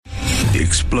The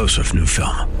explosive new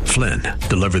film, Flynn,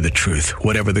 deliver the truth,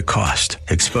 whatever the cost,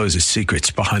 exposes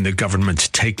secrets behind the government's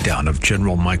takedown of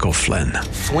General Michael Flynn.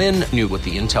 Flynn knew what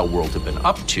the intel world had been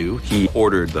up to. He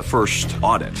ordered the first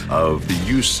audit of the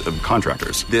use of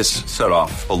contractors. This set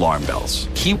off alarm bells.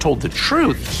 He told the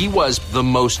truth. He was the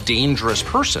most dangerous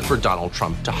person for Donald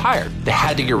Trump to hire. They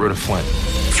had to get rid of Flynn.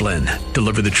 Flynn,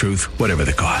 deliver the truth, whatever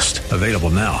the cost. Available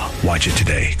now. Watch it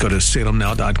today. Go to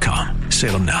salemnow.com.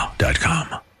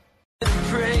 salemnow.com.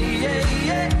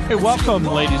 Hey, welcome,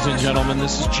 ladies and gentlemen.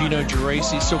 This is Gino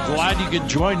Geraci. So glad you could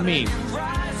join me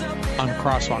on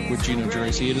Crosswalk with Gino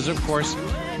Geraci. It is, of course,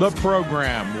 the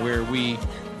program where we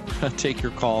take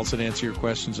your calls and answer your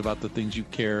questions about the things you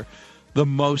care the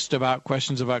most about,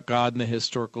 questions about God and the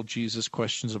historical Jesus,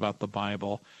 questions about the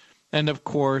Bible. And, of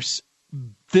course,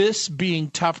 this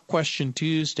being Tough Question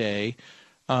Tuesday,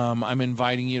 I'm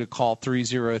inviting you to call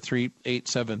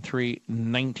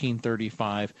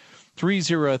 303-873-1935.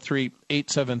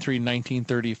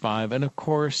 303-873-1935. And, of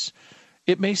course,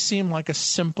 it may seem like a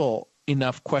simple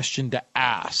enough question to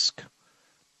ask,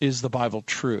 is the Bible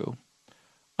true?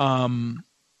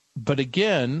 But,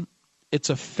 again, it's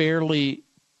a fairly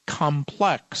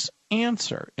complex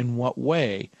answer. In what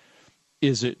way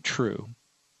is it true?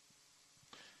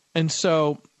 And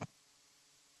so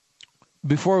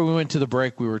before we went to the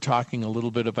break, we were talking a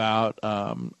little bit about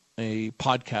a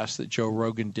podcast that Joe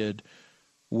Rogan did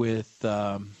with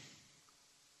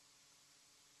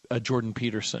Jordan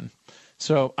Peterson.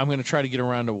 So I'm going to try to get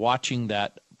around to watching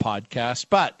that podcast.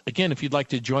 But, again, if you'd like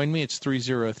to join me, it's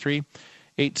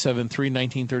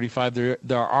 303-873-1935.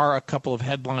 There are a couple of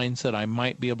headlines that I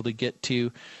might be able to get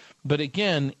to. But,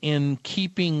 again, in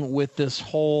keeping with this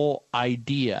whole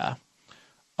idea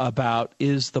about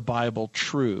is the Bible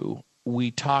true,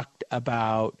 we talked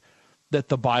about that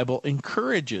the Bible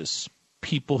encourages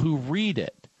people who read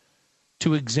it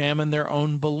to examine their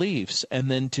own beliefs and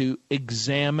then to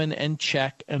examine and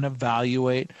check and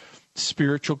evaluate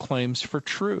spiritual claims for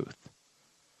truth.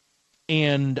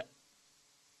 And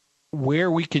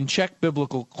where we can check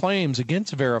biblical claims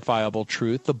against verifiable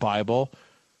truth, the Bible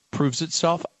proves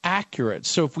itself accurate.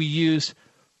 So if we use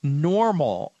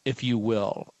normal, if you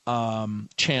will,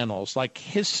 channels like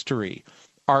history,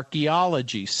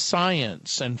 archaeology,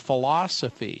 science, and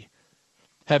philosophy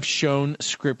have shown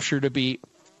Scripture to be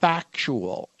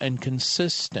factual and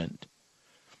consistent.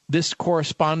 This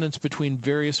correspondence between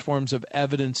various forms of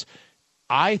evidence,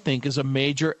 I think, is a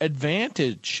major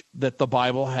advantage that the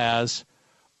Bible has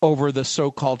over the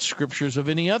so-called scriptures of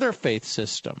any other faith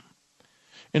system.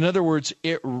 In other words,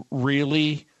 it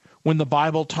really, when the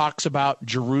Bible talks about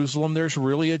Jerusalem, there's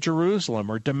really a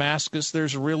Jerusalem, or Damascus,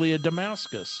 there's really a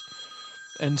Damascus.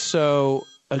 And so,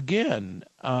 again,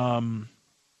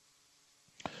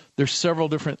 there's several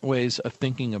different ways of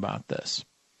thinking about this.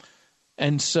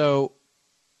 And so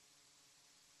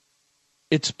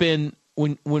it's been,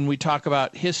 when we talk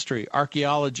about history,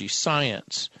 archaeology,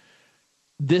 science,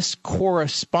 this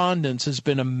correspondence has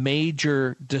been a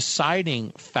major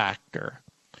deciding factor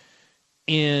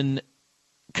in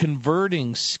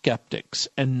converting skeptics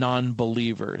and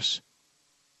non-believers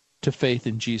to faith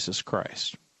in Jesus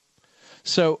Christ.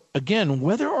 So, again,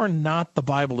 whether or not the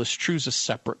Bible is true is a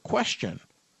separate question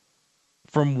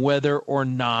from whether or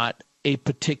not a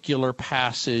particular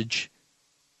passage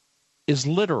is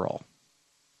literal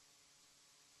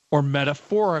or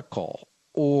metaphorical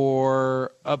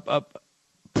or a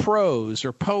prose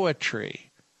or poetry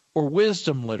or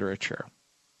wisdom literature.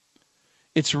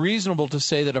 It's reasonable to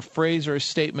say that a phrase or a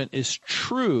statement is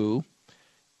true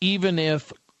even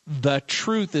if the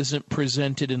truth isn't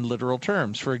presented in literal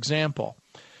terms. For example,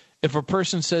 if a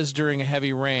person says during a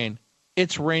heavy rain,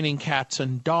 "It's raining cats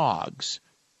and dogs,"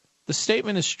 the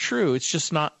statement is true. It's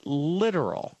just not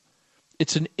literal.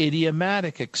 It's an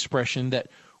idiomatic expression that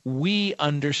we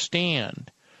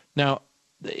understand. Now,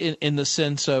 in the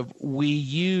sense of we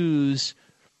use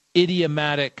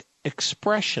idiomatic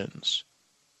expressions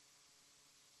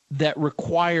that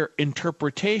require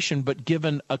interpretation, but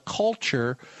given a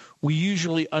culture, we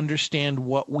usually understand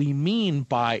what we mean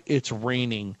by "it's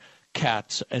raining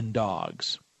cats and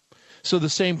dogs." So the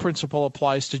same principle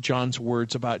applies to John's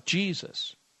words about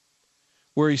Jesus,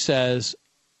 where he says,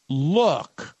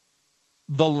 "Look,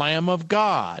 the Lamb of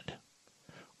God."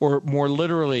 Or more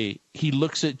literally, he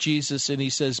looks at Jesus and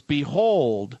he says,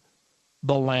 "Behold,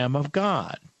 the Lamb of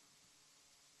God."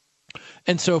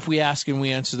 And so if we ask and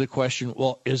we answer the question,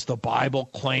 well, is the Bible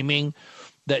claiming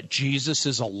that Jesus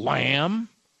is a lamb?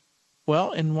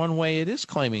 Well, in one way it is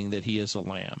claiming that he is a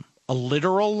lamb. A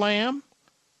literal lamb?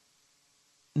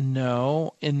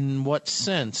 No. In what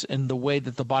sense? In the way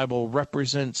that the Bible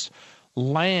represents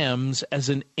lambs as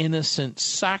an innocent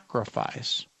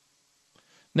sacrifice.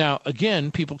 Now,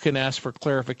 again, people can ask for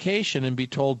clarification and be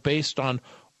told based on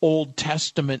Old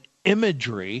Testament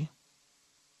imagery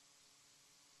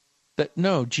that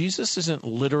no, Jesus isn't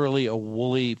literally a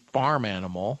woolly farm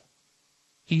animal.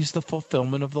 He's the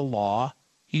fulfillment of the law.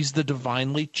 He's the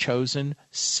divinely chosen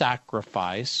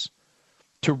sacrifice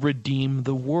to redeem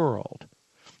the world.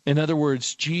 In other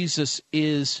words, Jesus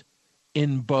is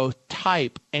in both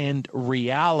type and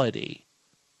reality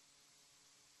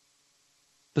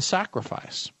the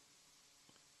sacrifice.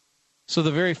 So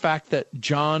the very fact that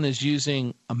John is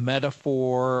using a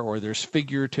metaphor or there's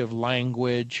figurative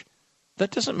language,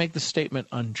 that doesn't make the statement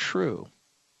untrue.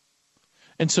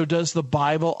 And so does the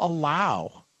Bible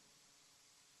allow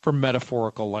for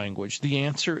metaphorical language? The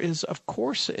answer is, of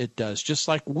course it does, just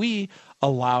like we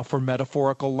allow for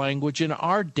metaphorical language in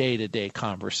our day-to-day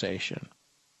conversation.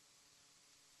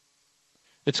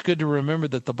 It's good to remember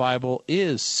that the Bible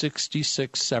is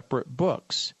 66 separate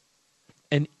books,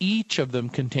 and each of them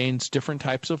contains different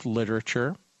types of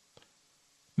literature,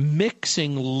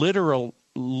 mixing literal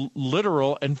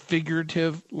and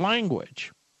figurative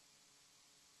language.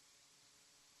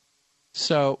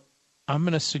 So I'm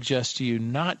going to suggest to you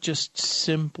not just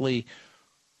simply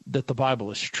that the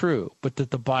Bible is true, but that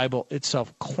the Bible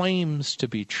itself claims to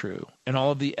be true, and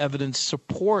all of the evidence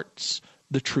supports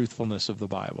the truthfulness of the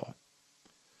Bible.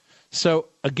 So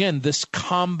again, this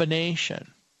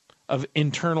combination of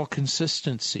internal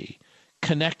consistency,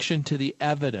 connection to the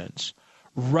evidence,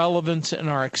 relevance in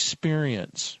our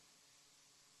experience,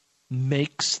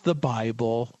 makes the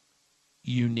Bible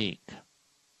unique.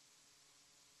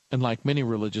 And like many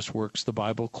religious works, the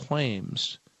Bible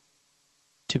claims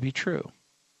to be true.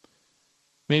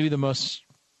 Maybe the most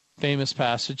famous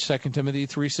passage, 2 Timothy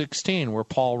 3:16, where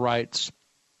Paul writes,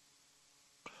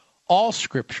 "All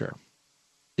Scripture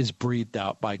is breathed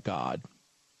out by God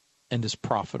and is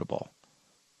profitable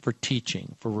for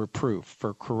teaching, for reproof,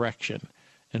 for correction,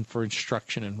 and for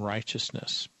instruction in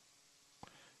righteousness."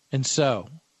 And so,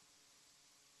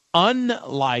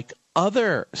 unlike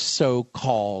other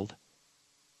so-called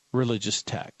religious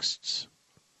texts,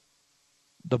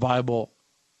 the Bible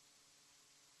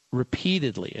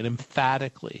repeatedly and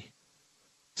emphatically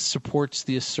supports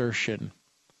the assertion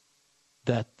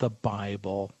that the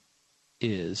Bible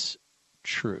is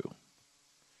true.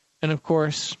 And of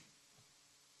course,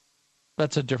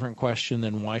 that's a different question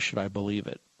than why should I believe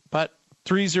it? But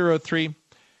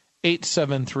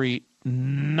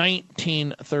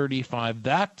 303-873-1935,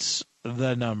 that's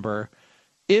the number.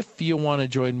 If you want to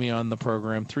join me on the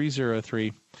program,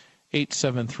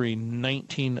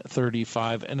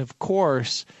 303-873-1935. And of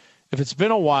course, if it's been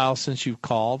a while since you've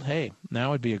called, hey,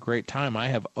 now would be a great time. I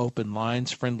have open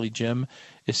lines. Friendly Jim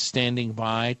is standing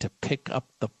by to pick up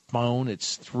the phone.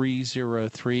 It's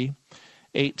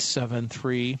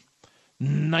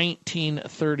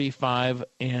 303-873-1935.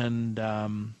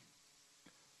 And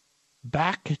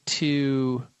back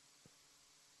to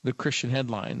the Christian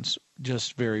headlines,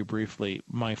 just very briefly.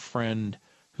 My friend,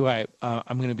 who I'm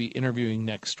going to be interviewing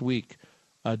next week,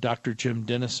 Dr. Jim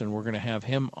Dennison, we're going to have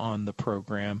him on the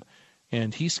program,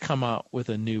 and he's come out with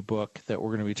a new book that we're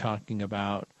going to be talking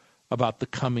about the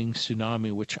coming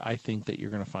tsunami, which I think that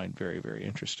you're going to find very, very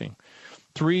interesting.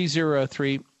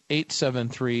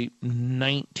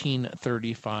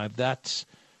 303-873-1935. That's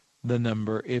the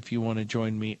number if you want to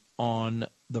join me on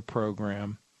the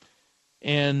program.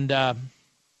 And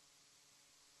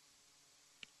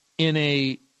in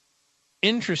a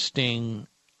interesting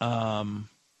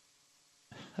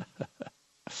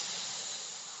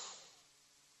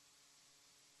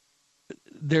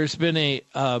there's been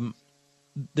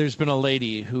a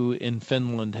lady who in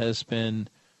Finland has been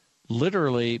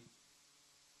literally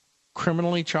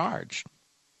criminally charged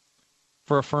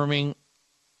for affirming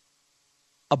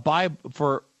a Bible.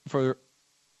 For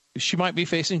she might be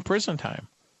facing prison time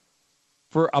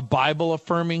for a Bible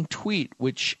affirming tweet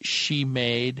which she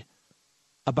made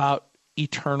about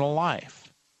eternal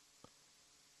life.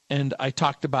 And I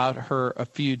talked about her a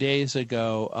few days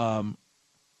ago.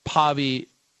 Pavi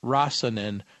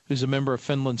Räsänen, who's a member of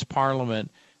Finland's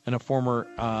parliament and a former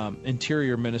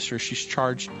interior minister. She's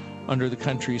charged under the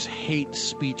country's hate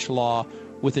speech law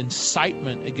with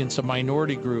incitement against a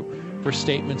minority group for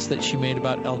statements that she made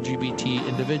about LGBT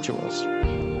individuals.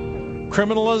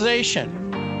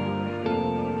 Criminalization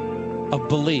of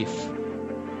belief.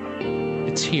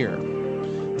 It's here.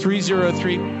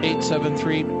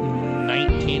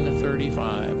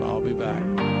 303-873-1935. I'll be back.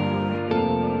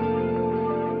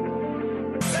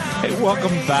 Hey,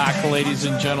 welcome back, ladies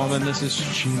and gentlemen. This is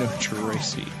Gino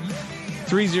Geraci,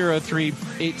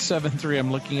 303-873.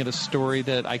 I'm looking at a story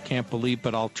that I can't believe,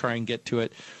 but I'll try and get to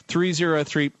it.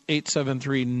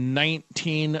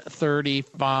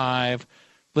 303-873-1935.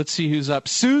 Let's see who's up.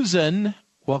 Susan,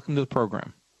 welcome to the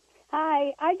program.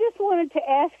 Hi. I just wanted to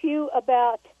ask you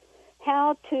about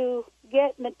how to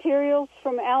get materials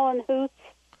from Alan Huth's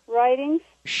writings.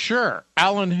 Sure.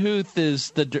 Alan Huth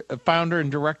is the founder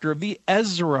and director of the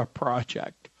Ezra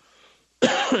Project.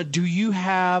 Do you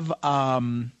have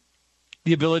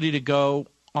the ability to go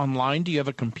online? Do you have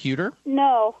a computer?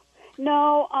 No.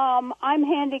 I'm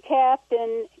handicapped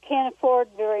and can't afford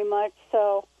very much,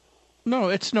 so. No,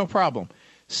 it's no problem.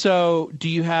 So do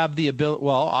you have the ability?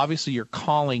 Well, obviously you're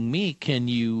calling me. Can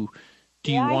you,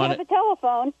 do you want I have a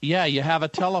telephone. Yeah, you have a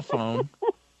telephone.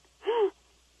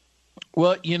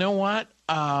 Well, you know what?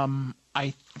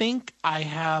 I think I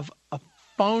have a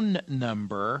phone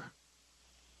number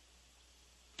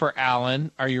for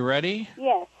Alan. Are you ready?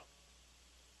 Yes.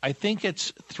 I think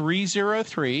it's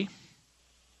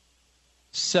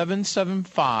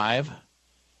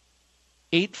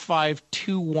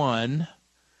 303-775-8521.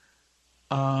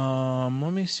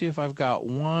 Let me see if I've got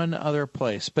one other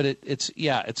place. But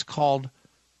it's called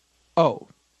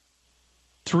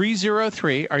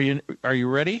 303. Are you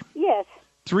ready? Yes.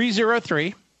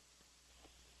 303.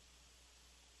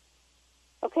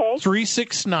 Okay.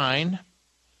 369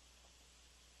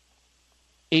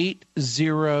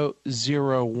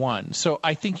 8001. So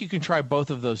I think you can try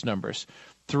both of those numbers.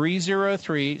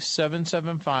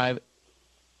 303-775.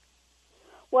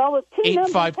 Well, with two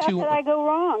numbers, how could I go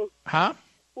wrong? Huh?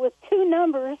 With two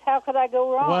numbers, how could I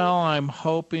go wrong? Well, I'm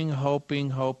hoping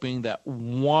that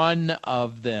one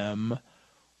of them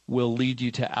will lead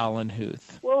you to Alan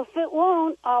Huth. Well, if it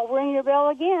won't, I'll ring your bell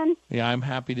again. Yeah, I'm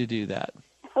happy to do that.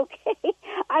 Okay.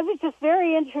 I was just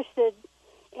very interested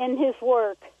in his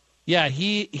work. Yeah,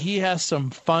 he has some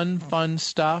fun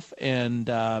stuff,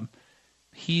 and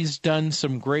he's done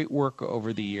some great work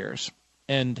over the years.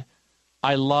 And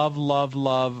I love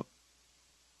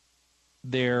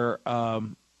their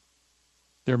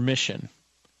mission.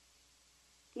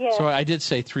 Yeah. So I did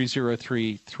say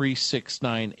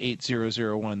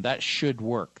 303-369-8001. That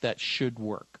should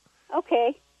work.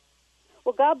 Okay.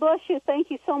 Well, God bless you. Thank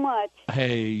you so much.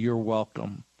 Hey, you're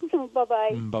welcome.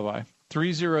 Bye-bye. Bye-bye.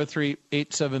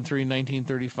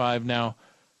 303-873-1935. Now,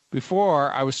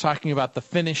 before I was talking about the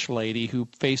Finnish lady who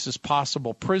faces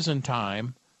possible prison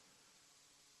time.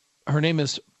 Her name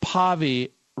is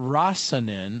Pavi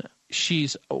Räsänen. She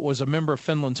was a member of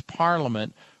Finland's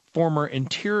parliament, former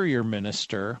interior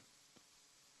minister.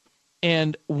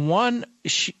 And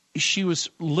she was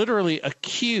literally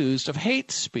accused of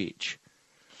hate speech.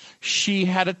 She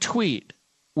had a tweet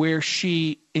where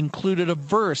she included a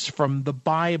verse from the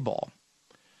Bible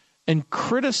and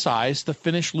criticized the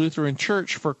Finnish Lutheran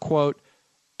Church for, quote,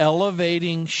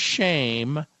 elevating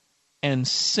shame and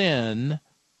sin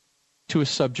to a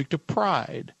subject of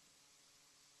pride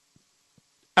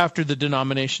after the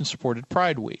denomination supported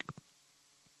Pride Week.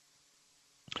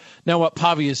 Now, what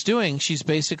Pavi is doing, she's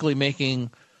basically making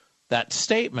that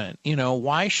statement,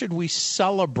 why should we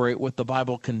celebrate what the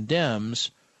Bible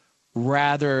condemns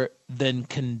rather than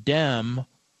condemn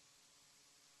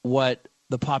what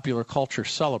the popular culture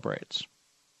celebrates?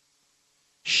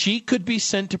 She could be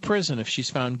sent to prison if she's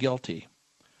found guilty,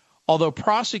 although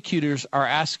prosecutors are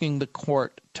asking the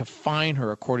court to fine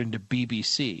her, according to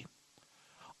BBC.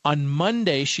 On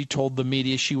Monday, she told the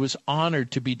media she was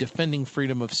honored to be defending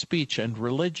freedom of speech and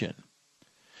religion.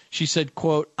 She said,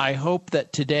 quote, I hope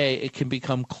that today it can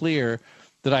become clear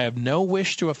that I have no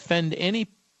wish to offend any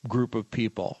group of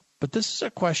people, but this is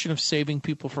a question of saving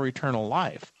people for eternal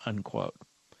life, unquote.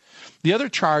 The other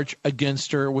charge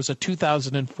against her was a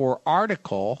 2004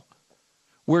 article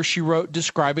where she wrote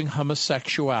describing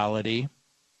homosexuality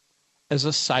as a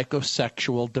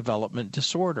psychosexual development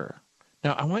disorder.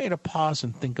 Now, I want you to pause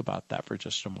and think about that for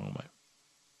just a moment.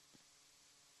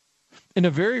 In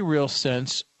a very real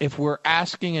sense, if we're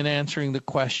asking and answering the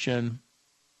question,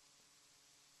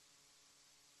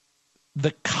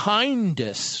 the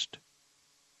kindest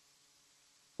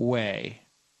way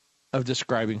of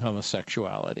describing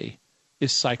homosexuality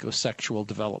is psychosexual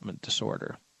development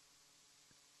disorder.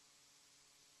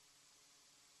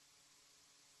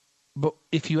 But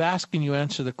if you ask and you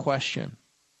answer the question,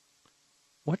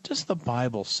 what does the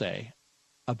Bible say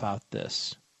about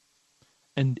this?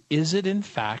 And is it in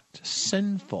fact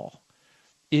sinful?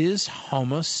 Is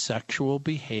homosexual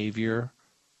behavior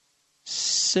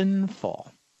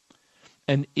sinful?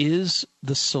 And is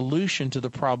the solution to the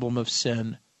problem of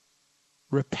sin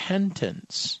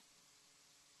repentance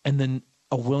and then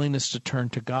a willingness to turn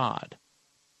to God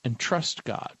and trust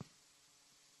God?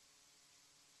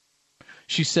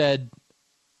 She said,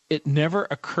 "It never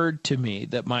occurred to me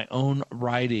that my own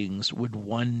writings would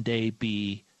one day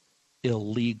be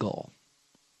illegal."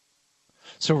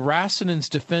 So Rassinen's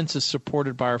defense is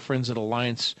supported by our friends at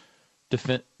Alliance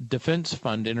Defense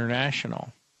Fund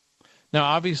International. Now,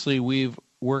 obviously, we've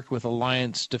worked with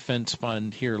Alliance Defense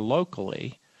Fund here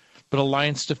locally, but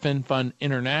Alliance Defense Fund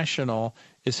International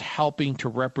is helping to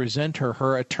represent her.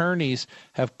 Her attorneys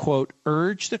have, quote,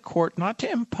 urged the court not to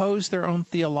impose their own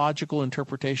theological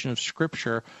interpretation of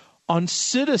Scripture on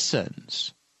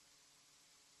citizens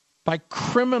by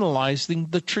criminalizing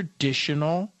the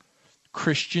traditional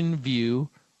Christian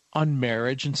view on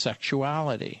marriage and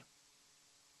sexuality.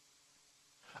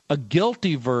 A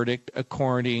guilty verdict,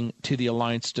 according to the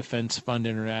Alliance Defense Fund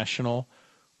International,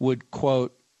 would,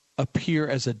 quote, appear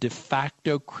as a de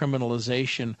facto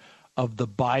criminalization of the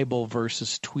Bible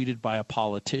verses tweeted by a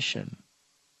politician.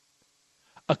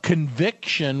 A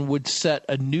conviction would set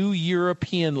a new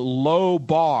European low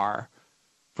bar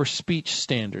for speech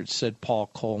standards, said Paul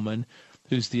Coleman,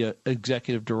 who's the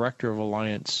executive director of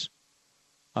Alliance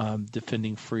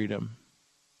Defending Freedom.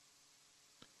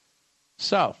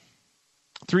 So,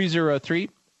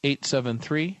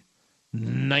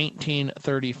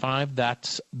 303-873-1935,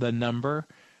 that's the number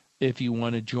if you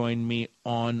want to join me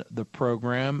on the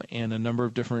program, and a number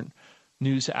of different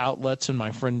news outlets. And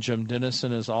my friend Jim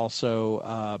Dennison is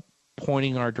also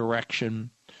pointing our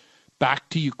direction back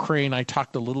to Ukraine. I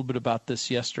talked a little bit about this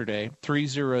yesterday.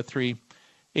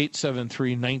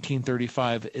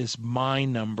 303-873-1935 is my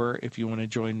number if you want to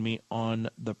join me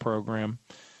on the program.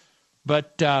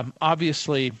 But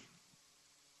obviously,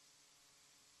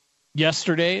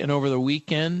 yesterday and over the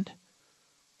weekend,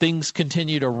 things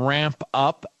continue to ramp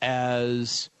up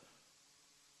as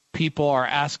people are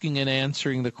asking and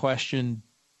answering the question,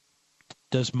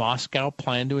 does Moscow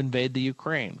plan to invade the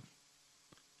Ukraine?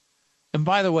 And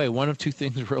by the way, one of two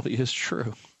things really is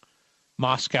true.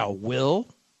 Moscow will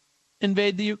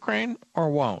invade the Ukraine or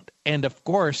won't. And of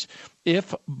course,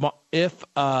 if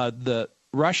the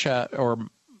Russia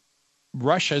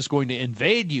is going to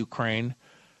invade Ukraine,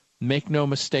 make no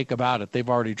mistake about it, they've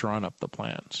already drawn up the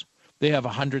plans. They have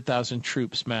 100,000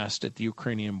 troops massed at the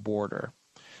Ukrainian border.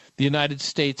 The United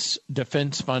States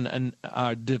Defense Fund and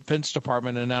Defense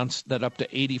Department announced that up to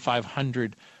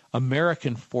 8,500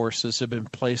 American forces have been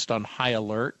placed on high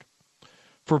alert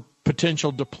for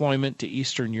potential deployment to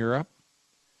Eastern Europe.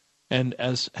 And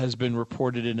as has been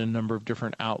reported in a number of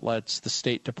different outlets, the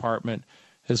State Department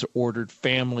has ordered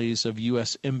families of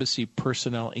U.S. Embassy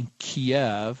personnel in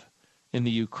Kiev in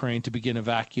the Ukraine to begin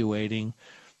evacuating.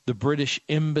 The British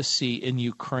Embassy in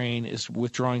Ukraine is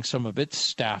withdrawing some of its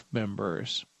staff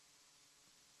members.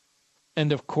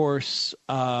 And of course,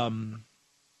 Russian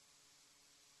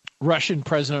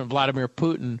President Vladimir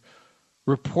Putin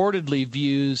reportedly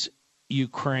views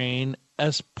Ukraine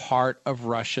as part of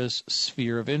Russia's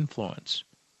sphere of influence,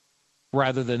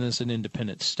 rather than as an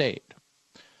independent state.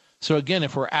 So again,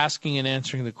 if we're asking and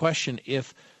answering the question,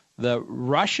 if the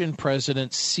Russian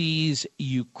president sees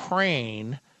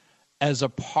Ukraine as a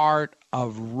part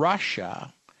of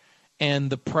Russia, and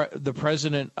the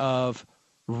president of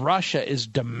Russia is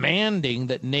demanding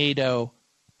that NATO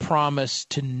promise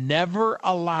to never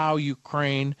allow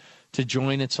Ukraine to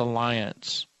join its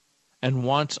alliance, and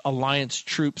wants alliance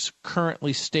troops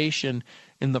currently stationed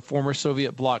in the former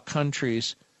Soviet bloc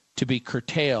countries to be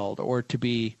curtailed or to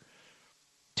be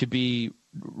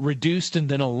reduced and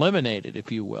then eliminated,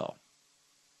 if you will.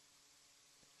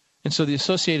 And so the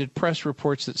Associated Press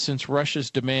reports that since Russia's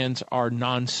demands are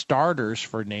non-starters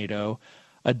for NATO,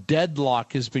 a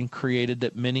deadlock has been created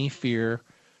that many fear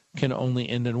can only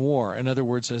end in war. In other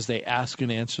words, as they ask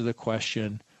and answer the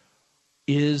question,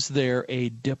 is there a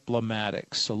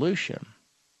diplomatic solution?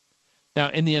 Now,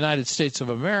 in the United States of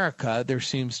America, there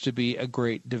seems to be a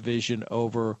great division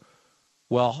over,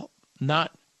 well,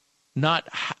 not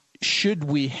should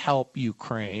we help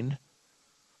Ukraine.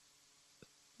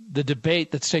 The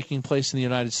debate that's taking place in the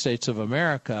United States of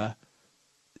America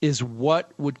is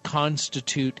what would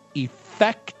constitute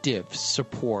effective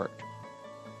support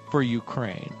for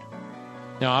Ukraine.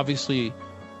 Now, obviously,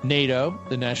 NATO,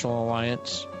 the National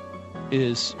Alliance,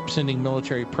 is sending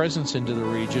military presence into the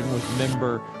region, with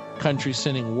member countries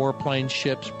sending warplane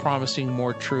ships, promising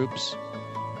more troops.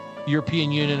 The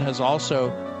European Union has also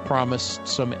promised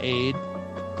some aid.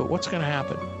 But what's going to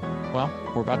happen? Well,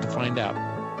 we're about to find out.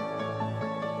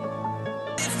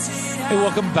 Hey,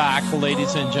 welcome back,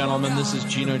 ladies and gentlemen. This is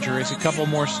Gino Geraci. A couple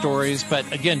more stories, but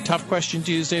again, Tough Question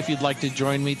Tuesday. If you'd like to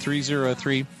join me,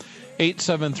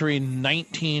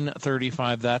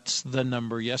 303-873-1935. That's the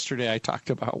number. Yesterday, I talked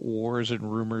about wars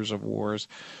and rumors of wars.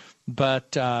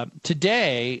 But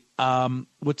today,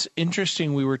 what's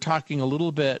interesting, we were talking a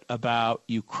little bit about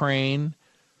Ukraine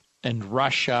and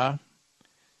Russia.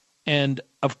 And,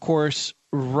 of course,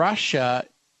 Russia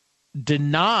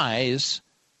denies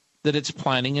that it's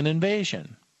planning an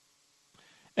invasion.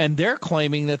 And they're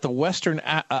claiming that the Western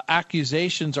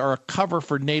accusations are a cover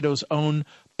for NATO's own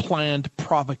planned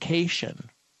provocation.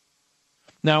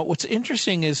 Now, what's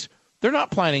interesting is they're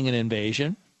not planning an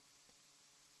invasion,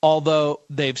 although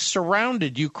they've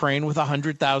surrounded Ukraine with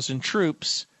 100,000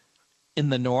 troops in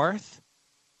the north,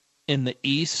 in the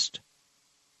east,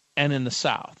 and in the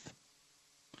south.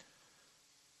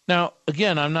 Now,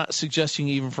 again, I'm not suggesting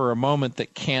even for a moment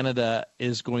that Canada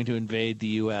is going to invade the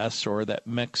U.S. or that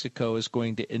Mexico is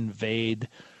going to invade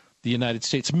the United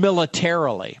States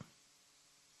militarily.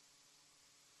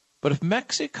 But if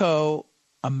Mexico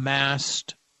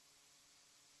amassed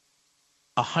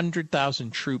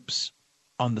 100,000 troops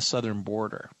on the southern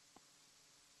border,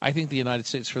 I think the United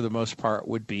States, for the most part,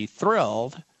 would be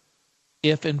thrilled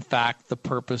if, in fact, the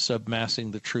purpose of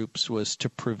massing the troops was to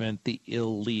prevent the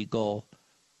illegal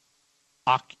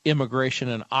immigration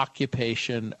and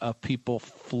occupation of people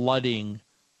flooding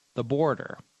the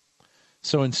border.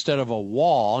 So instead of a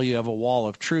wall, you have a wall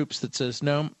of troops that says,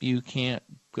 no, you can't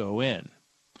go in.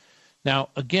 Now,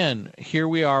 again, here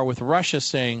we are with Russia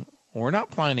saying, we're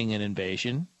not planning an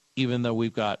invasion, even though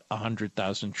we've got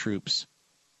 100,000 troops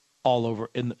all over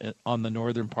on the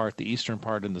northern part, the eastern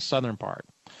part, and the southern part.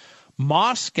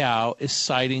 Moscow is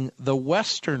citing the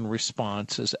Western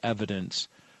response as evidence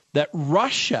that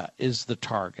Russia is the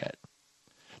target,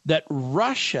 that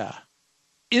Russia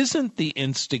isn't the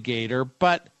instigator,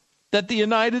 but that the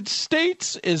United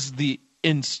States is the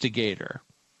instigator.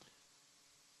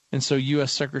 And so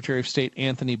U.S. Secretary of State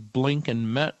Anthony Blinken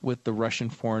met with the Russian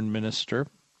Foreign Minister,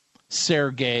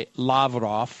 Sergei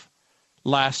Lavrov,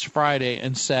 last Friday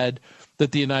and said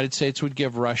that the United States would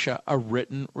give Russia a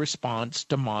written response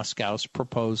to Moscow's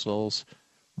proposals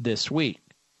this week.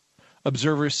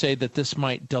 Observers say that this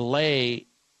might delay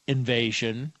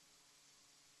invasion,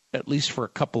 at least for a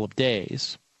couple of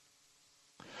days.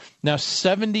 Now,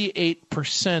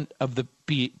 78% of the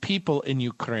people in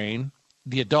Ukraine,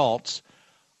 the adults,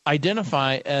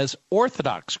 identify as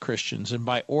Orthodox Christians. And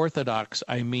by Orthodox,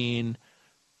 I mean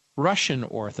Russian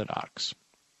Orthodox.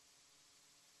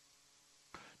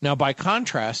 Now, by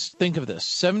contrast, think of this.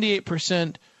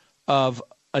 78% of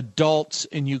adults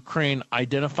in Ukraine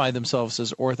identify themselves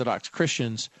as Orthodox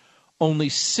Christians. Only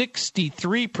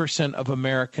 63% of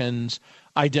Americans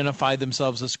identify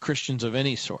themselves as Christians of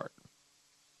any sort.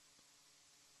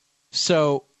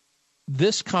 So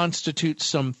this constitutes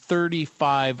some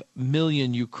 35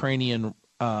 million Ukrainian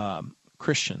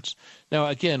Christians. Now,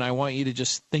 again, I want you to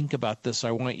just think about this.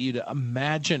 I want you to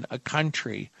imagine a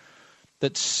country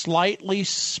that's slightly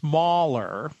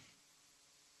smaller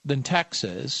than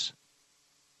Texas,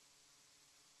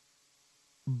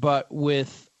 but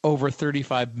with over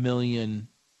 35 million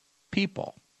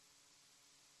people.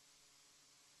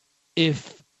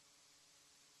 If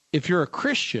you're a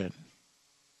Christian,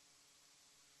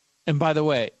 and by the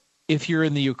way, if you're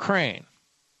in the Ukraine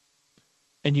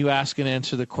and you ask and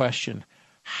answer the question,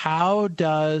 how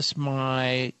does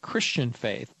my Christian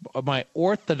faith, my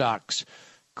Orthodox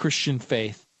Christian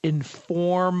faith,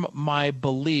 inform my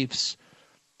beliefs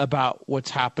about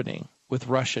what's happening with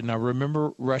Russia? Now,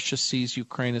 remember, Russia sees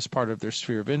Ukraine as part of their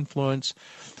sphere of influence.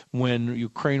 When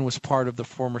Ukraine was part of the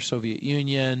former Soviet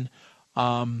Union,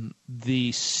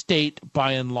 the state,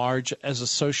 by and large, as a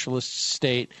socialist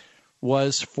state,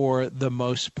 was for the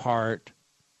most part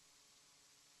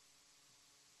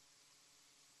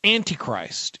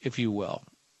antichrist, if you will,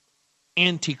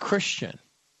 anti-Christian.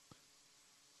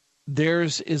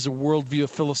 Theirs is a worldview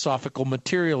of philosophical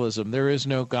materialism. There is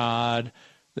no God.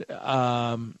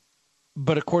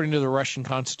 But according to the Russian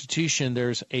Constitution,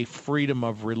 there's a freedom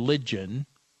of religion.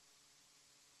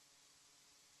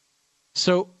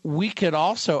 So we could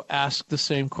also ask the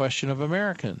same question of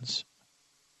Americans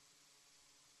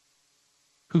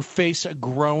who face a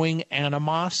growing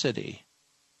animosity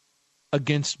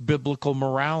against biblical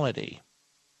morality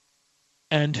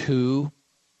and who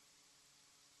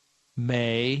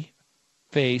may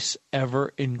face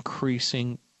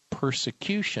ever-increasing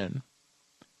persecution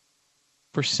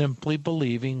for simply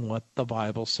believing what the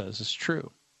Bible says is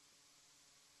true.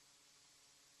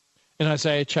 In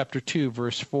Isaiah chapter 2,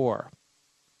 verse 4,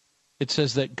 it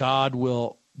says that God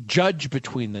will judge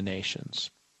between the nations,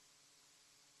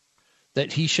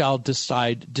 that he shall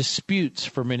decide disputes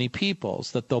for many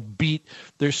peoples, that they'll beat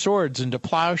their swords into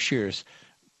plowshares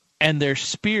and their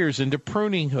spears into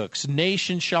pruning hooks.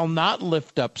 Nation shall not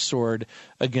lift up sword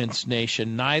against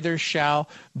nation, neither shall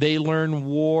they learn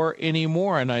war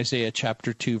anymore, in Isaiah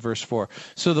chapter 2, verse 4.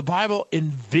 So the Bible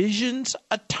envisions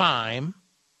a time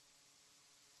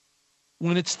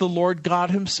when it's the Lord God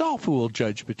himself who will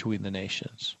judge between the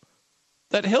nations,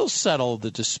 that he'll settle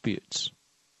the disputes.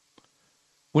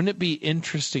 Wouldn't it be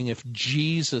interesting if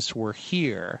Jesus were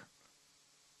here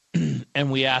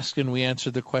and we ask and we answer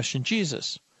the question,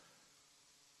 Jesus,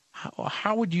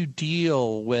 how would you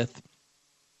deal with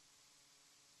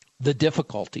the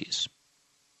difficulties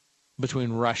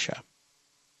between Russia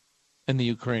and the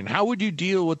Ukraine? How would you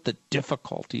deal with the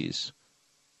difficulties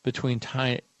between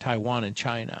Taiwan and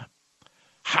China?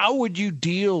 How would you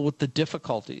deal with the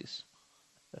difficulties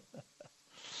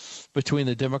between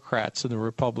the Democrats and the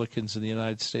Republicans in the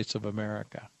United States of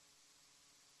America?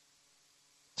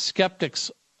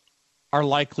 Skeptics are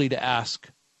likely to ask,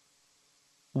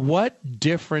 what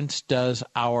difference does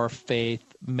our faith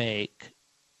make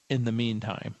in the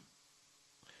meantime?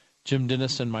 Jim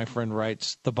Dennison, my friend,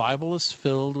 writes, the Bible is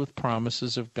filled with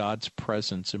promises of God's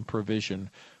presence and provision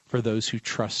for those who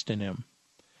trust in him.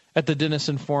 At the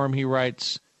Dennison Forum, he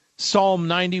writes, Psalm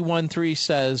 91:3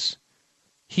 says,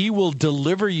 he will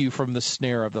deliver you from the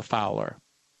snare of the fowler.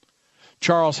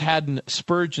 Charles Haddon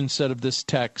Spurgeon said of this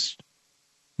text,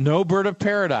 no bird of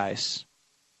paradise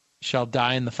shall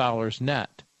die in the fowler's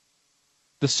net.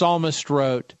 The psalmist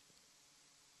wrote,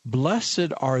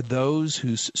 blessed are those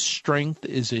whose strength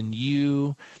is in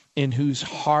you, in whose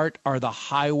heart are the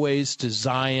highways to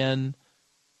Zion.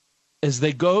 As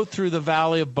they go through the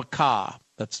valley of Baca,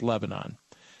 that's Lebanon,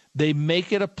 they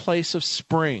make it a place of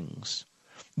springs.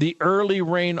 The early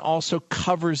rain also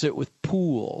covers it with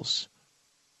pools.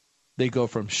 They go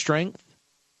from strength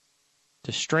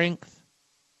to strength.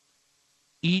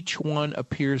 Each one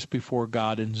appears before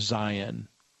God in Zion.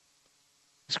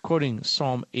 He's quoting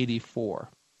Psalm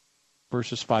 84,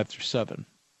 verses 5 through 7.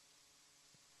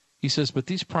 He says, but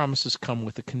these promises come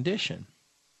with a condition.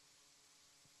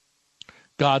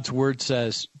 God's word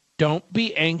says, don't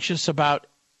be anxious about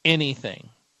anything.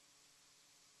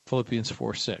 Philippians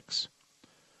 4:6.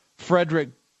 Frederick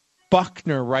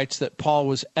Buckner writes that Paul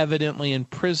was evidently in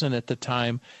prison at the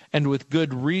time and with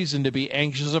good reason to be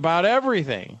anxious about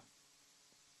everything.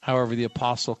 However, the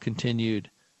apostle continued,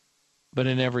 but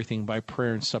in everything by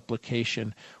prayer and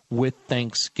supplication, with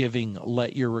thanksgiving,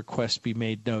 let your requests be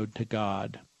made known to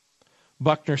God.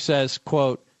 Buckner says,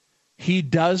 quote, he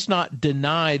does not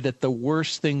deny that the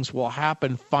worst things will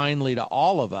happen finally to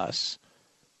all of us,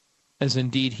 as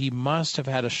indeed he must have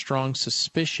had a strong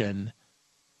suspicion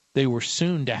they were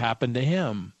soon to happen to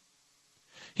him.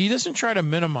 He doesn't try to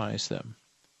minimize them.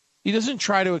 He doesn't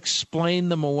try to explain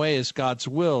them away as God's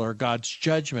will or God's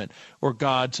judgment or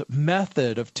God's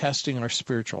method of testing our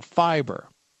spiritual fiber.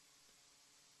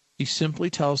 He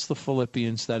simply tells the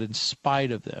Philippians that in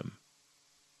spite of them,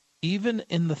 even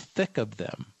in the thick of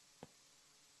them,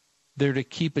 they're to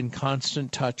keep in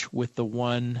constant touch with the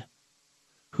one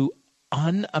who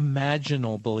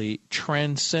unimaginably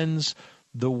transcends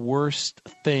the worst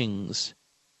things,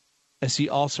 as he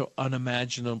also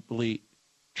unimaginably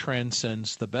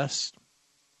transcends the best.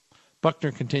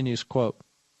 Buckner continues, quote,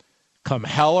 come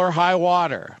hell or high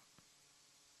water,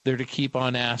 they're to keep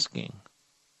on asking,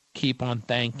 keep on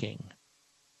thanking.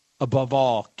 Above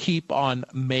all, keep on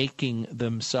making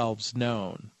themselves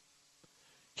known.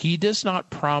 He does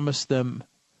not promise them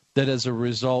that as a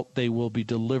result they will be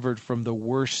delivered from the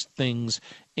worst things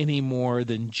any more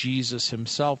than Jesus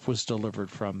himself was delivered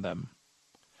from them.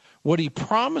 What he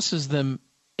promises them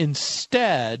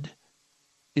instead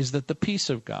is that the peace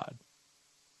of God,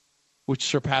 which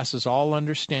surpasses all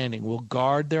understanding, will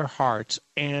guard their hearts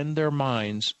and their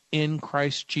minds in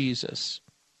Christ Jesus.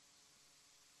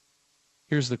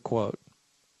 Here's the quote.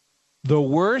 The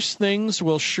worst things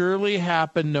will surely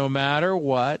happen no matter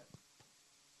what.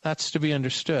 That's to be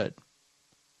understood.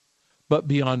 But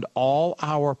beyond all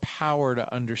our power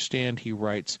to understand, he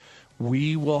writes,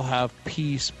 we will have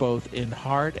peace both in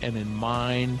heart and in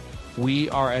mind. We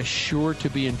are as sure to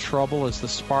be in trouble as the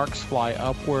sparks fly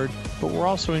upward, but we're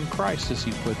also in Christ, as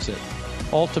he puts it.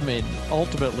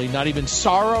 Ultimately, not even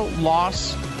sorrow,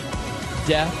 loss,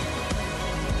 death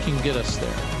can get us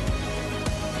there.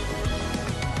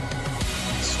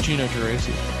 It's Gino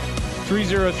Geraci.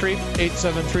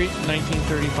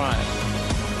 303-873-1935.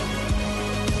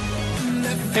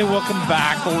 Hey, welcome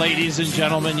back, ladies and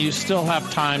gentlemen. You still have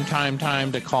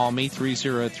time to call me,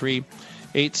 303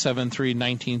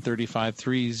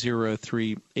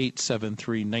 303-873-1935,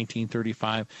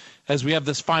 303-873-1935. As we have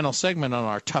this final segment on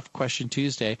our Tough Question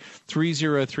Tuesday,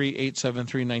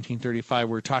 303-873-1935,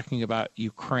 we're talking about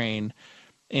Ukraine.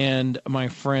 And my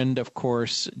friend, of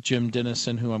course, Jim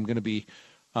Dennison, who I'm going to be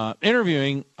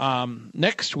interviewing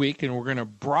next week, and we're going to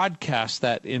broadcast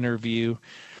that interview.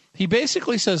 He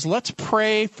basically says, let's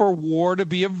pray for war to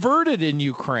be averted in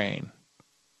Ukraine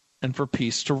and for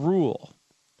peace to rule.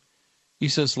 He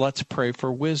says, let's pray for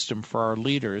wisdom for our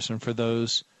leaders and for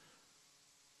those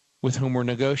with whom we're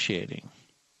negotiating,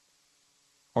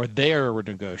 or they are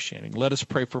negotiating. Let us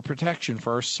pray for protection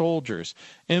for our soldiers,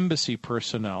 embassy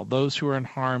personnel, those who are in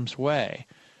harm's way.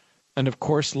 And, of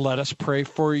course, let us pray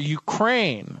for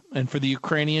Ukraine and for the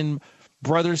Ukrainian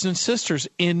brothers and sisters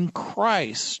in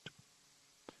Christ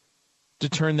to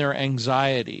turn their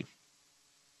anxiety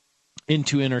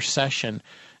into intercession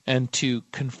and to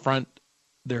confront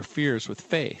their fears with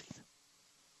faith.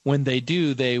 When they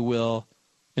do, they will,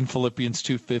 in Philippians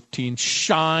 2:15,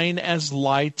 shine as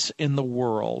lights in the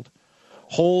world,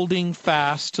 holding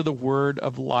fast to the word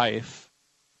of life.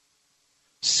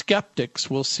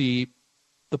 Skeptics will see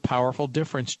the powerful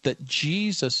difference that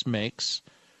Jesus makes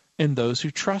in those who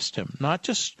trust him, not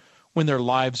just when their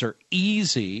lives are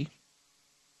easy,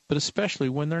 but especially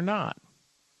when they're not.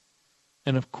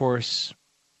 And of course,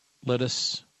 let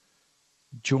us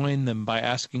join them by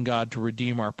asking God to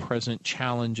redeem our present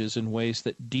challenges in ways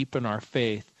that deepen our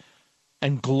faith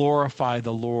and glorify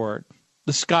the Lord.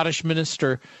 The Scottish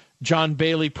minister John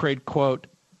Bailey prayed, quote,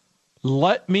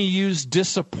 "Let me use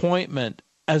disappointment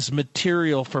as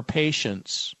material for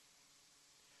patience.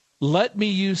 Let me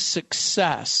use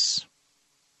success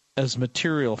as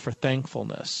material for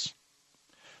thankfulness.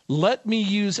 Let me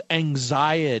use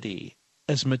anxiety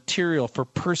as material for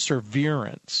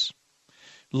perseverance.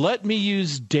 Let me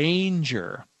use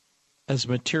danger as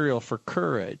material for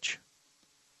courage.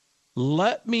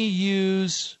 Let me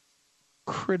use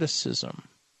criticism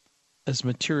as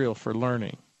material for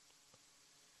learning.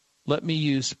 Let me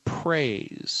use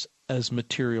praise as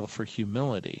material for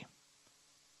humility.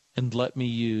 And let me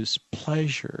use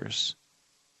pleasures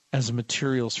as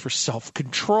materials for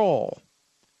self-control.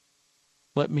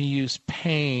 Let me use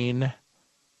pain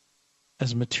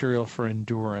as material for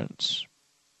endurance."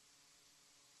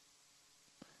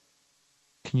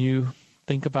 Can you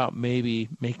think about maybe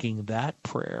making that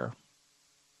prayer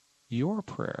your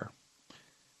prayer?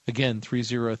 Again,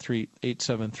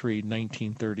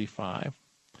 303-873-1935.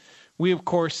 We, of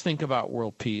course, think about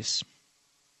world peace.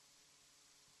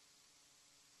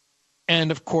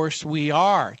 And, of course, we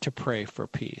are to pray for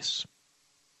peace.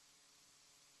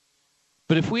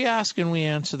 But if we ask and we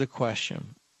answer the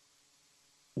question,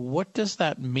 what does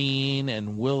that mean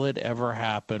and will it ever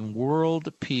happen?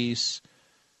 World peace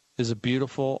is a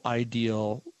beautiful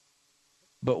ideal,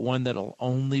 but one that will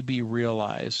only be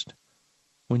realized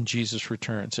when Jesus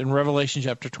returns. In Revelation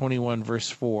chapter 21, verse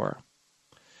 4,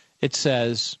 it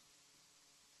says,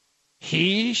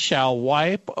 "He shall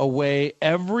wipe away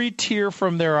every tear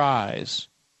from their eyes,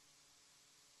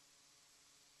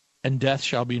 and death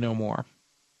shall be no more.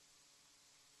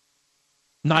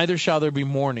 Neither shall there be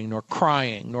mourning, nor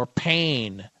crying, nor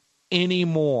pain any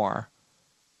more,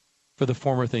 for the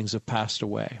former things have passed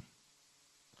away."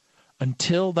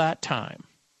 Until that time,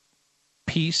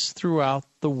 peace throughout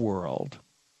the world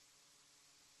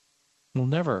will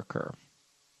never occur.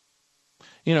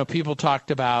 You know, people talked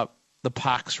about the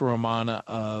Pax Romana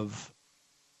of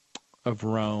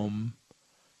Rome.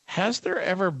 Has there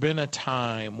ever been a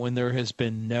time when there has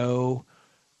been no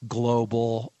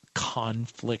global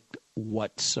conflict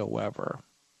whatsoever?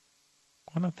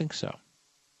 I don't think so.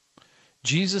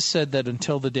 Jesus said that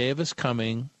until the day of his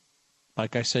coming,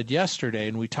 like I said yesterday,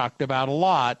 and we talked about a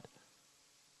lot,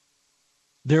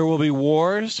 there will be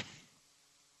wars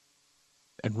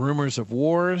and rumors of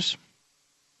wars,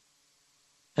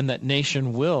 and that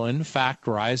nation will, in fact,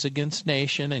 rise against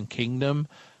nation and kingdom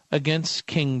against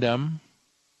kingdom,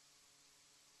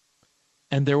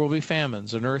 and there will be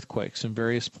famines and earthquakes in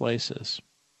various places.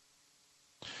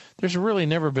 There's really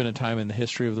never been a time in the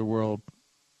history of the world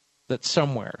that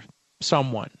someone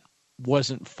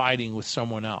wasn't fighting with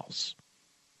someone else.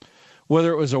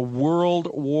 Whether it was a world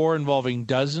war involving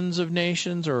dozens of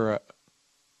nations or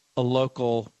a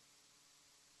local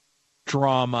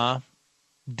drama,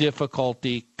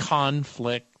 difficulty,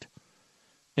 conflict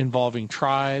involving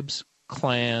tribes,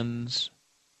 clans,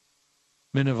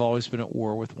 men have always been at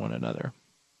war with one another.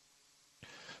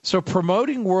 So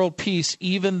promoting world peace,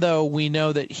 even though we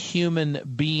know that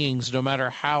human beings, no matter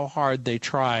how hard they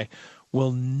try,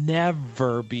 will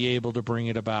never be able to bring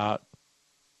it about,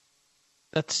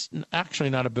 That's actually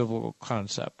not a biblical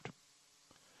concept.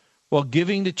 While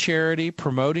giving to charity,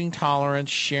 promoting tolerance,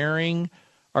 sharing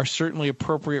are certainly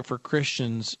appropriate for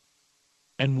Christians,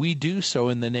 and we do so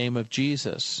in the name of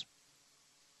Jesus,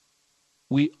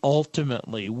 we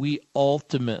ultimately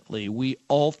understand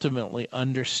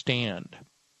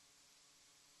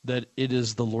that it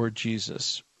is the Lord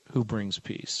Jesus who brings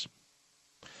peace.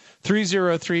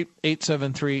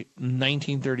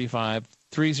 303-873-1935,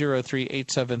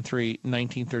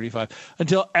 303-873-1935.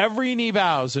 Until every knee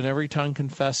bows and every tongue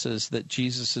confesses that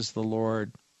Jesus is the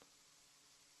Lord,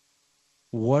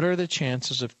 what are the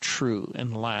chances of true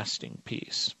and lasting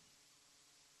peace?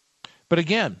 But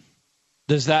again,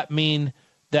 does that mean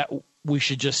that we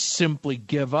should just simply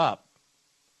give up?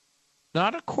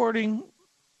 Not according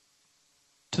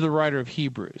to the writer of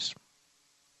Hebrews,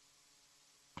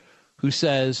 who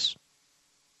says,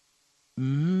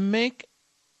 make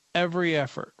every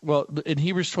effort. Well, in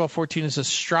Hebrews 12:14 it says,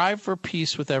 strive for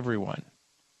peace with everyone,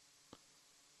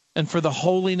 and for the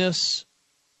holiness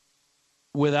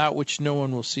without which no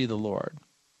one will see the Lord.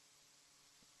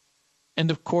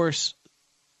 And of course,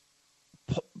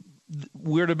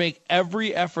 we're to make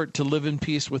every effort to live in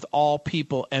peace with all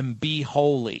people and be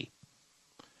holy.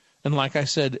 And like I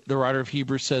said, the writer of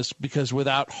Hebrews says, because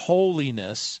without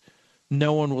holiness,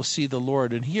 no one will see the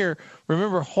Lord. And here,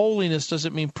 remember, holiness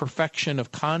doesn't mean perfection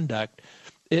of conduct.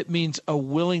 It means a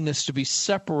willingness to be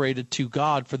separated to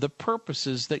God for the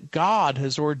purposes that God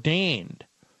has ordained.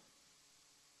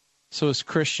 So as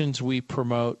Christians, we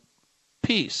promote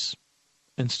peace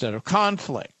instead of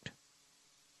conflict.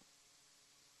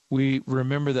 We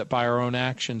remember that by our own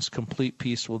actions, complete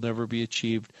peace will never be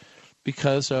achieved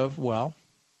because of, well,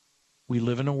 we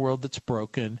live in a world that's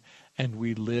broken, and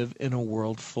we live in a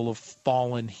world full of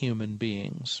fallen human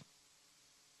beings.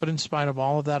 But in spite of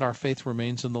all of that, our faith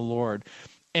remains in the Lord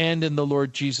and in the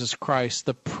Lord Jesus Christ,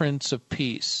 the Prince of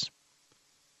Peace.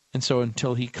 And so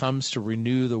until he comes to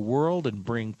renew the world and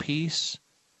bring peace,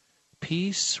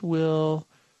 peace will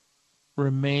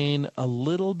remain a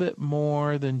little bit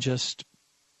more than just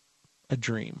a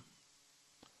dream.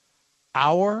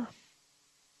 Our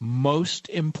most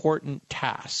important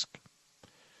task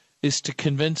is to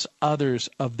convince others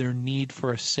of their need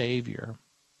for a Savior.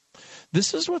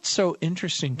 This is what's so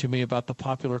interesting to me about the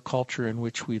popular culture in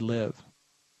which we live.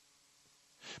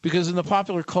 Because in the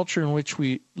popular culture in which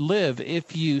we live,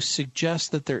 if you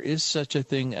suggest that there is such a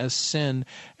thing as sin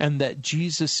and that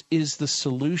Jesus is the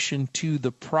solution to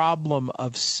the problem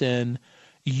of sin,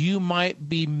 you might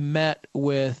be met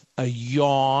with a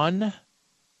yawn,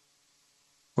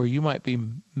 or you might be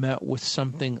met with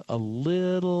something a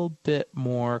little bit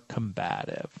more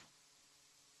combative.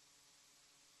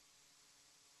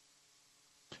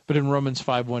 But in Romans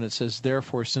 5:1 it says,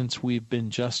 therefore, since we've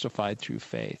been justified through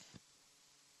faith,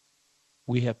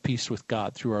 we have peace with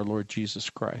God through our Lord Jesus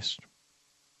Christ.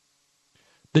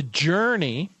 The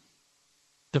journey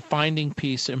to finding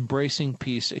peace, embracing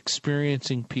peace,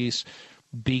 experiencing peace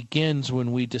begins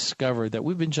when we discover that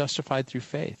we've been justified through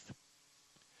faith.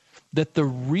 That the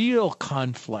real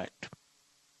conflict,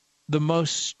 the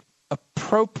most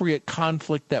appropriate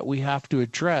conflict that we have to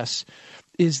address,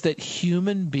 is that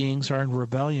human beings are in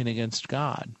rebellion against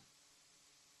God.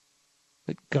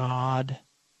 That God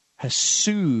has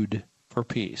sued for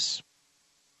peace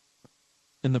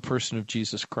in the person of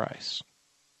Jesus Christ.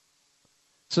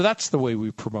 So that's the way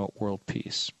we promote world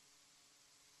peace.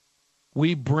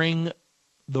 We bring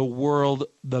the world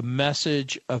the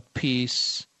message of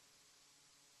peace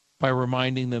by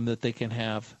reminding them that they can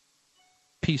have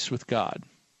peace with God,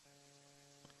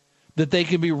 that they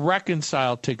can be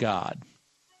reconciled to God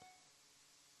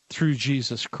through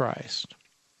Jesus Christ.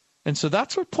 And so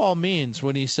that's what Paul means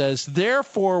when he says,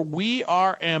 therefore we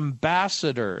are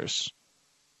ambassadors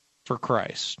for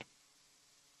Christ.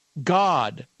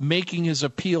 God making his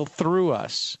appeal through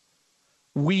us.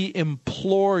 We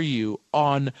implore you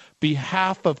on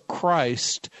behalf of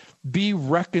Christ, be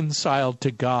reconciled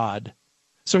to God.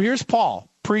 So here's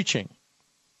Paul preaching.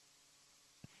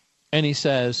 And he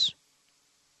says,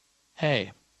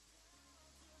 hey,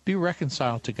 be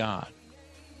reconciled to God.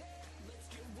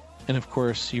 And of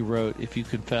course, he wrote, if you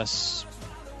confess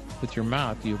with your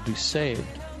mouth, you'll be saved.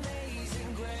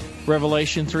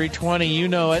 Revelation 3:20, you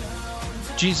know it.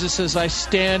 Jesus says, I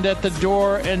stand at the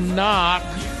door and knock.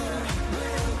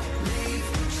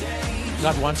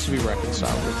 God wants to be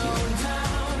reconciled with you.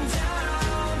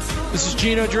 This is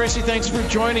Gino Geraci. Thanks for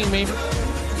joining me.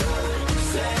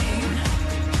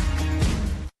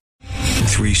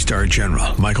 3-star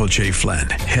general Michael J. Flynn,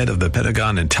 head of the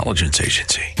Pentagon Intelligence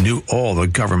Agency, knew all the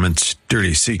government's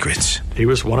dirty secrets. He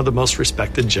was one of the most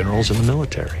respected generals in the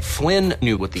military. Flynn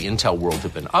knew what the intel world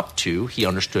had been up to. He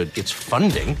understood its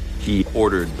funding. He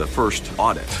ordered the first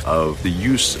audit of the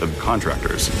use of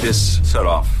contractors. This set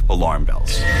off alarm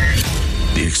bells.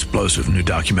 The explosive new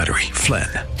documentary, Flynn,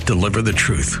 Deliver the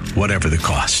Truth, Whatever the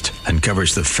Cost,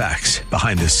 uncovers the facts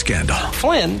behind this scandal.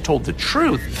 Flynn told the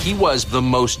truth. He was the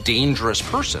most dangerous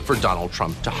person for Donald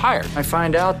Trump to hire. I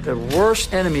find out the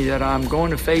worst enemy that I'm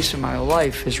going to face in my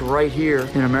life is right here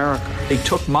in America. They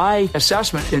took my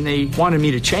assessment and they wanted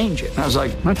me to change it. And I was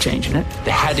like, I'm not changing it.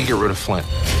 They had to get rid of Flynn.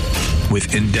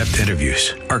 With in-depth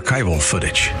interviews, archival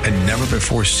footage, and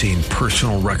never-before-seen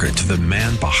personal records of the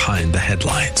man behind the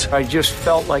headlines. I just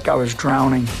felt like I was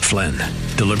drowning. Flynn,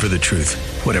 Deliver the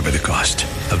Truth, Whatever the Cost.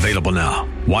 Available now.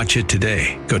 Watch it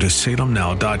today. Go to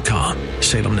salemnow.com.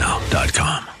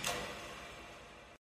 salemnow.com.